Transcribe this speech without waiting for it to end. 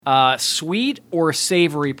Sweet or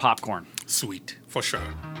savory popcorn? Sweet, for sure.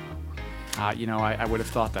 I would have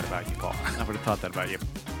thought that about you, Paul. I would have thought that about you.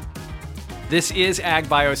 This is Ag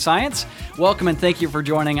Bioscience. Welcome and thank you for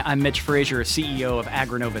joining. I'm Mitch Frazier, CEO of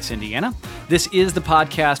AgriNovus Indiana. This is the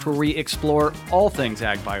podcast where we explore all things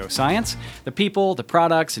Ag Bioscience, the people, the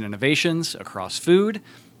products, and innovations across food,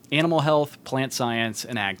 animal health, plant science,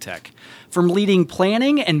 and ag tech. From leading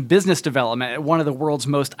planning and business development at one of the world's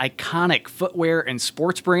most iconic footwear and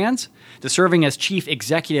sports brands to serving as chief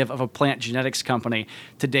executive of a plant genetics company,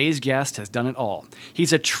 today's guest has done it all.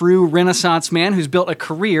 He's a true Renaissance man who's built a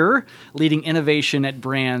career leading innovation at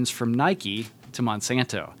brands from Nike to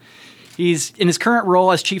Monsanto. He's in his current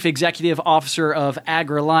role as Chief Executive Officer of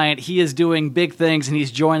AgReliant. He is doing big things, and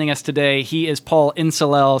he's joining us today. He is Paul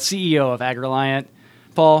Nselel, CEO of AgReliant.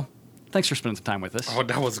 Paul, thanks for spending some time with us. Oh,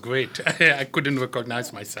 that was great. I couldn't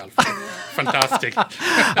recognize myself. Fantastic.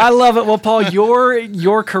 I love it. Well, Paul,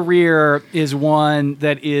 your career is one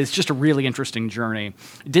that is just a really interesting journey.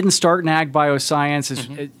 It didn't start in ag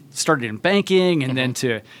bioscience. It started in banking and then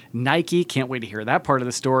to Nike. Can't wait to hear that part of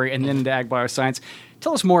the story. And then into ag bioscience.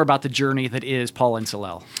 Tell us more about the journey that is Paul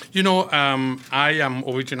Nselel. I am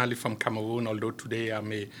originally from Cameroon, although today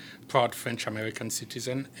I'm a proud French-American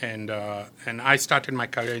citizen. And I started my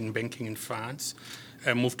career in banking in France.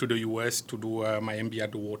 I moved to the U.S. to do my MBA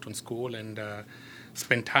at the Wharton School and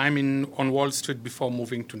spent time on Wall Street before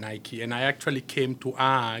moving to Nike. And I actually came to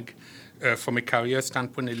ag from a career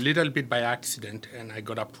standpoint a little bit by accident. And I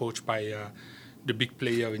got approached by the big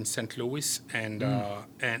player in St. Louis, and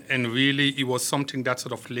really it was something that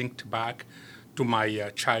sort of linked back to my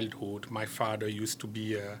childhood. My father used to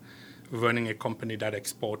be running a company that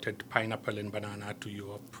exported pineapple and banana to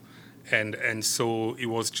Europe, and so it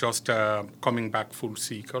was just coming back full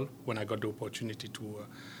circle when I got the opportunity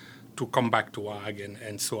to come back to ag,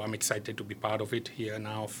 and so I'm excited to be part of it here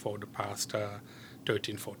now for the past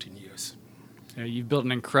 13, 14 years. You've built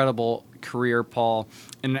an incredible career, Paul.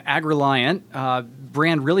 And AgReliant,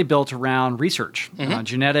 brand really built around research,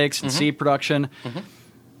 genetics and seed production.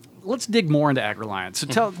 Let's dig more into AgReliant.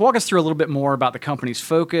 So walk us through a little bit more about the company's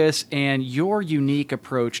focus and your unique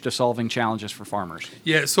approach to solving challenges for farmers.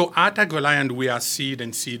 Yeah, so at AgReliant, we are seed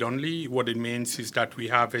and seed only. What it means is that we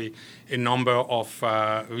have a number of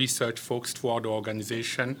research folks throughout the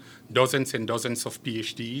organization, dozens and dozens of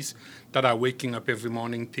PhDs that are waking up every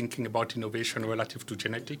morning thinking about innovation relative to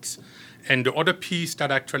genetics. And the other piece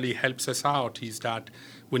that actually helps us out is that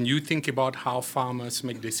when you think about how farmers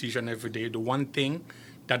make decisions every day, the one thing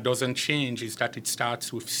that doesn't change is that it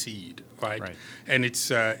starts with seed, right? And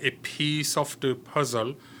it's a piece of the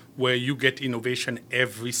puzzle where you get innovation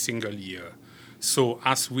every single year. So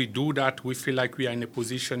as we do that, we feel like we are in a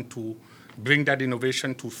position to bring that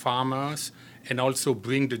innovation to farmers and also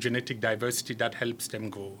bring the genetic diversity that helps them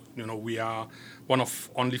grow. We are one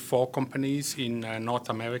of only 4 companies in North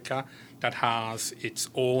America that has its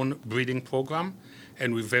own breeding program.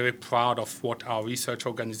 And we're very proud of what our research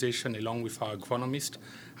organization, along with our agronomists,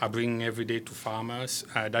 are bringing every day to farmers,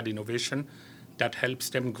 that innovation that helps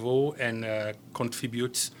them grow and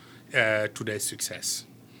contributes to their success.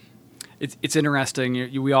 It's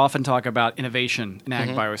interesting. We often talk about innovation in ag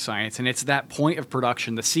bioscience, and it's that point of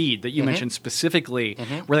production, the seed that you mentioned specifically,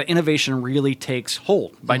 where the innovation really takes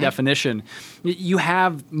hold. By definition, you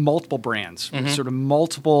have multiple brands, sort of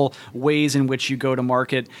multiple ways in which you go to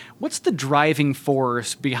market. What's the driving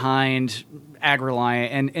force behind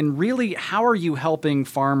AgReliant, and really, how are you helping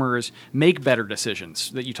farmers make better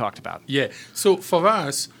decisions that you talked about? Yeah. So for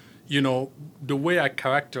us, the way I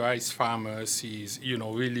characterize farmers is,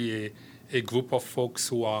 really a group of folks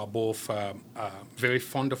who are both very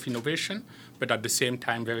fond of innovation, but at the same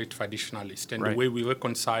time very traditionalist. And the way we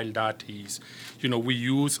reconcile that is, we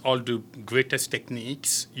use all the greatest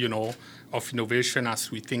techniques, of innovation as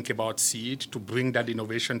we think about seed to bring that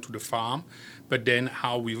innovation to the farm. But then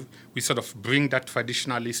how we sort of bring that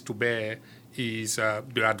traditionalist to bear is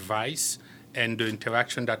the advice and the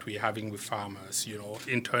interaction that we're having with farmers.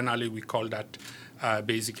 Internally we call that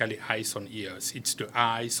basically eyes on ears. It's the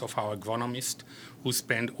eyes of our agronomists who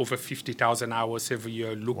spend over 50,000 hours every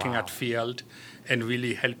year looking at field and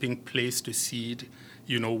really helping place the seed,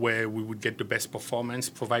 where we would get the best performance,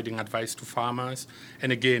 providing advice to farmers,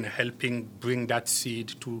 and again, helping bring that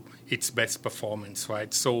seed to its best performance,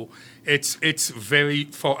 right? So it's very,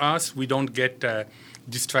 for us, we don't get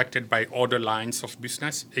distracted by other lines of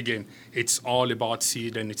business. Again, it's all about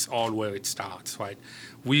seed and it's all where it starts, right?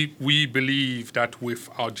 We believe that with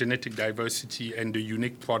our genetic diversity and the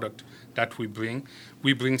unique product that we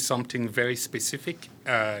bring something very specific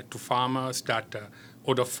to farmers that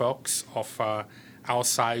other folks of our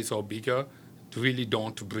size or bigger really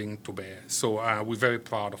don't bring to bear. So we're very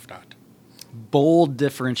proud of that. Bold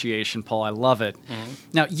differentiation, Paul. I love it.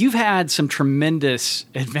 Now, you've had some tremendous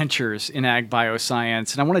adventures in ag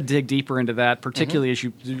bioscience, and I want to dig deeper into that, particularly as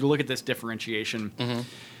you look at this differentiation.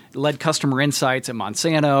 Led customer insights at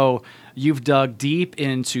Monsanto. You've dug deep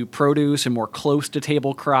into produce and more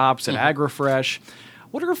close-to-table crops at AgroFresh.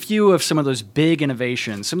 What are a few of some of those big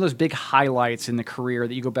innovations, some of those big highlights in the career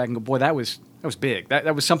that you go back and go, boy, that was big.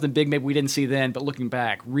 That was something big maybe we didn't see then, but looking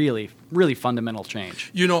back, really, really fundamental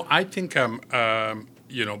change. I think when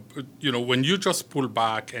you just pull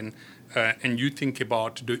back and you think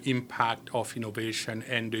about the impact of innovation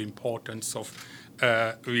and the importance of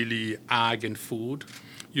really ag and food,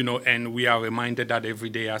 and we are reminded that every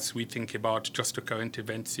day as we think about just the current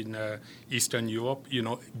events in Eastern Europe,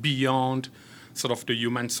 beyond sort of the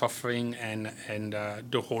human suffering and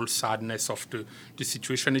the whole sadness of the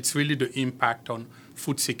situation. It's really the impact on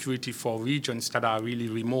food security for regions that are really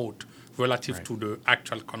remote relative to the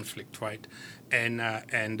actual conflict, right? And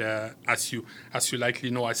as you likely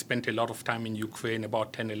know, I spent a lot of time in Ukraine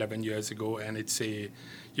about 10, 11 years ago, and it's a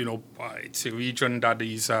region that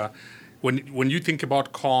is, when you think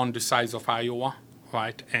about corn the size of Iowa,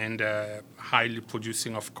 right, and highly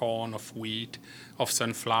producing of corn, of wheat, of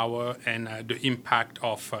sunflower, and the impact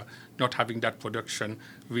of not having that production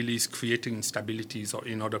really is creating instabilities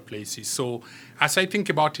in other places. So as I think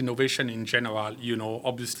about innovation in general,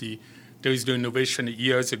 obviously there is the innovation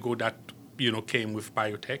years ago that, came with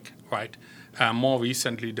biotech, right? More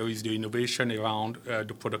recently, there is the innovation around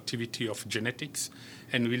the productivity of genetics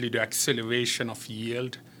and really the acceleration of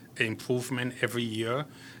yield improvement every year.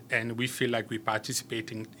 And we feel like we're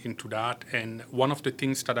participating into that. And one of the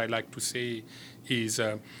things that I like to say is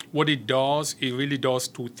what it does, it really does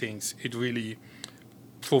two things. It really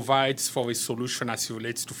provides for a solution as it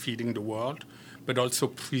relates to feeding the world, but also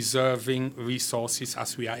preserving resources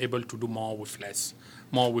as we are able to do more with less.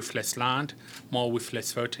 More with less land, more with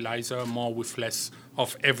less fertilizer, more with less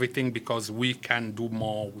of everything because we can do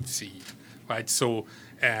more with seed, right? So,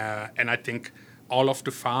 and I think all of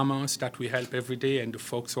the farmers that we help every day and the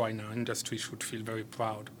folks who are in our industry should feel very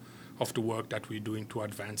proud of the work that we're doing to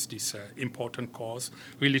advance this important cause,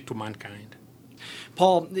 really to mankind.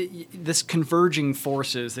 Paul, this converging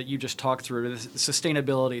forces that you just talked through, this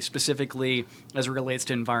sustainability specifically as it relates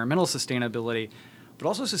to environmental sustainability, but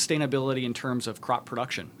also sustainability in terms of crop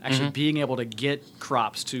production, actually being able to get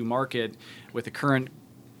crops to market with the current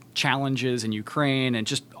challenges in Ukraine and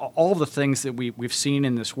just all the things that we've seen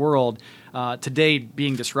in this world today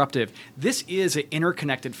being disruptive. This is an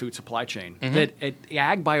interconnected food supply chain that at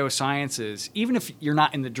Ag Biosciences, even if you're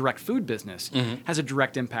not in the direct food business, has a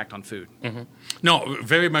direct impact on food. No,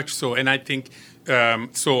 very much so. And I think,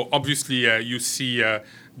 so obviously you see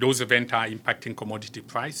those events are impacting commodity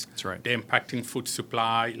price. That's right. They're impacting food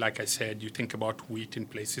supply. Like I said, you think about wheat in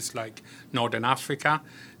places like Northern Africa.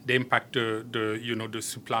 They impact the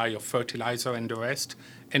supply of fertilizer and the rest,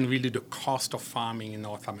 and really the cost of farming in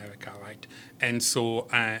North America, right? And so,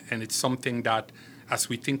 and it's something that as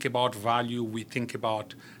we think about value, we think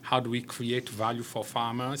about how do we create value for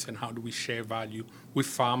farmers and how do we share value with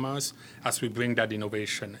farmers as we bring that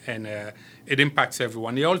innovation. And it impacts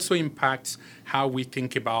everyone. It also impacts how we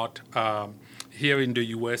think about, here in the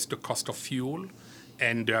U.S., the cost of fuel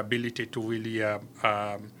and the ability to really,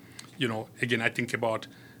 again, I think about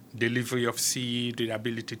delivery of seed, the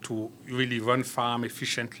ability to really run farm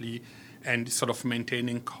efficiently and sort of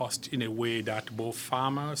maintaining cost in a way that both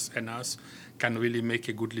farmers and us can really make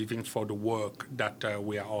a good living for the work that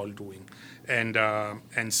we are all doing. And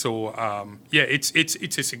so,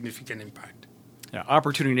 it's a significant impact. Yeah,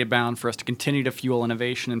 opportunity abound for us to continue to fuel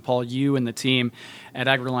innovation. And Paul, you and the team at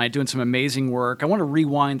AgReliant doing some amazing work. I want to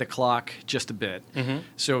rewind the clock just a bit.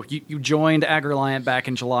 So you joined AgReliant back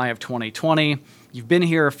in July of 2020. You've been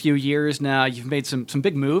here a few years now. You've made some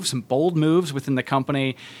big moves, some bold moves within the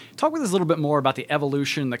company. Talk with us a little bit more about the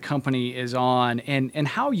evolution the company is on and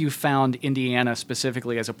how you found Indiana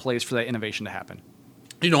specifically as a place for that innovation to happen.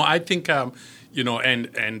 I think,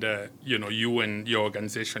 you and your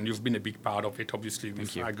organization, you've been a big part of it, obviously,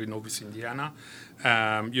 with AgriNovus Indiana.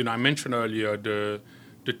 I mentioned earlier the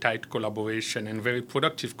tight collaboration and very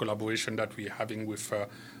productive collaboration that we're having with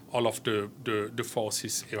all of the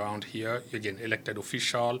forces around here. Again, elected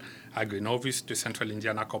official, AgriNovus, the Central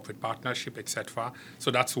Indiana Corporate Partnership, etc.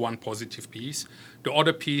 So that's one positive piece. The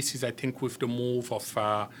other piece is, I think, with the move of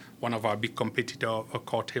one of our big competitor,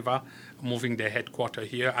 Corteva, moving their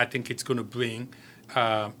headquarters here. I think it's going to bring,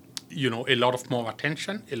 a lot of more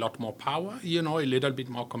attention, a lot more power, a little bit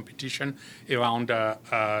more competition around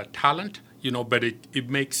talent, but it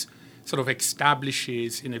makes sort of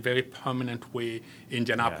establishes in a very permanent way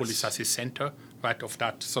Indianapolis as a center, right, of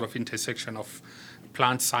that sort of intersection of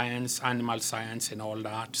plant science, animal science, and all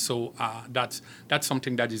that. So that's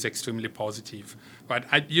something that is extremely positive. But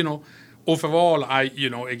overall,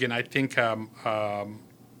 again, I think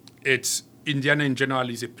it's Indiana in general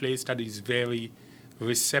is a place that is very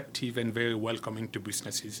receptive and very welcoming to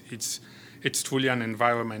businesses. It's truly an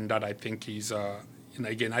environment that I think is,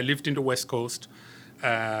 again, I lived in the West Coast,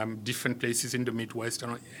 different places in the Midwest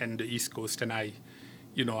and the East Coast, and I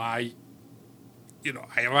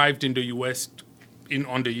arrived in the U.S.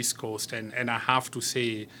 On the East Coast, and I have to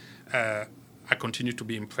say, I continue to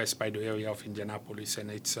be impressed by the area of Indianapolis, and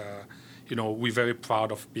it's, we're very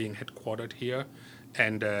proud of being headquartered here,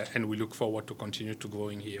 and we look forward to continue to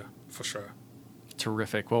growing here for sure.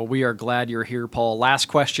 Terrific. Well, we are glad you're here, Paul. Last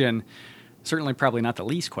question, certainly probably not the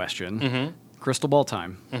least question. Mm-hmm. Crystal ball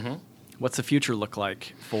time. Mm-hmm. What's the future look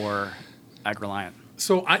like for AgReliant?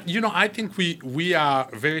 So, I think we are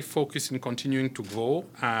very focused in continuing to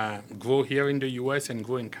grow here in the U.S. and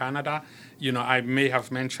grow in Canada. I may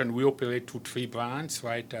have mentioned we operate 3 brands,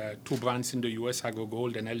 right? 2 brands in the U.S.,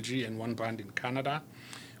 AgroGold and LG, and 1 brand in Canada.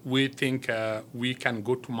 We think we can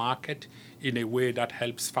go to market in a way that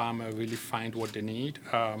helps farmers really find what they need.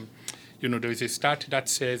 There is a stat that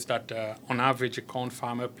says that on average, a corn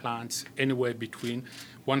farmer plants anywhere between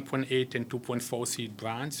 1.8 and 2.4 seed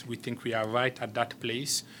brands. We think we are right at that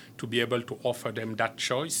place to be able to offer them that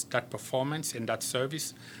choice, that performance, and that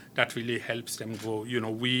service that really helps them grow.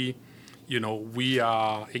 We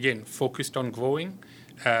are, again, focused on growing,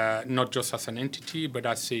 not just as an entity, but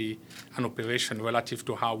as an operation relative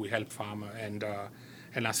to how we help farmers.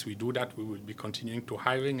 And as we do that, we will be continuing to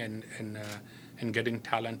hiring and getting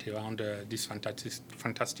talent around this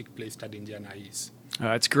fantastic place that Indiana is.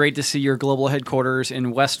 It's great to see your global headquarters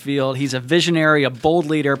in Westfield. He's a visionary, a bold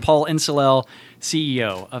leader, Paul Nselel,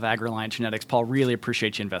 CEO of AgReliant Genetics. Paul, really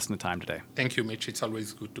appreciate you investing the time today. Thank you, Mitch. It's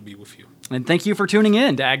always good to be with you. And thank you for tuning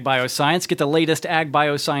in to Ag Bioscience. Get the latest Ag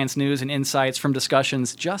Bioscience news and insights from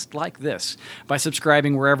discussions just like this by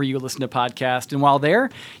subscribing wherever you listen to podcasts. And while there,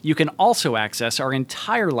 you can also access our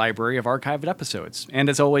entire library of archived episodes. And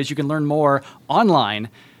as always, you can learn more online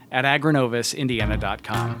at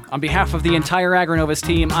agrinovusindiana.com. On behalf of the entire AgriNovus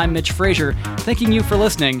team, I'm Mitch Frazier, thanking you for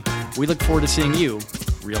listening. We look forward to seeing you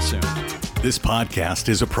real soon. This podcast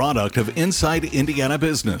is a product of Inside Indiana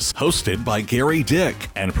Business, hosted by Gary Dick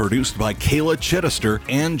and produced by Kayla Chittister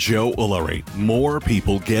and Joe Ullery. More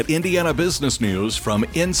people get Indiana business news from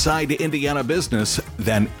Inside Indiana Business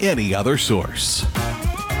than any other source.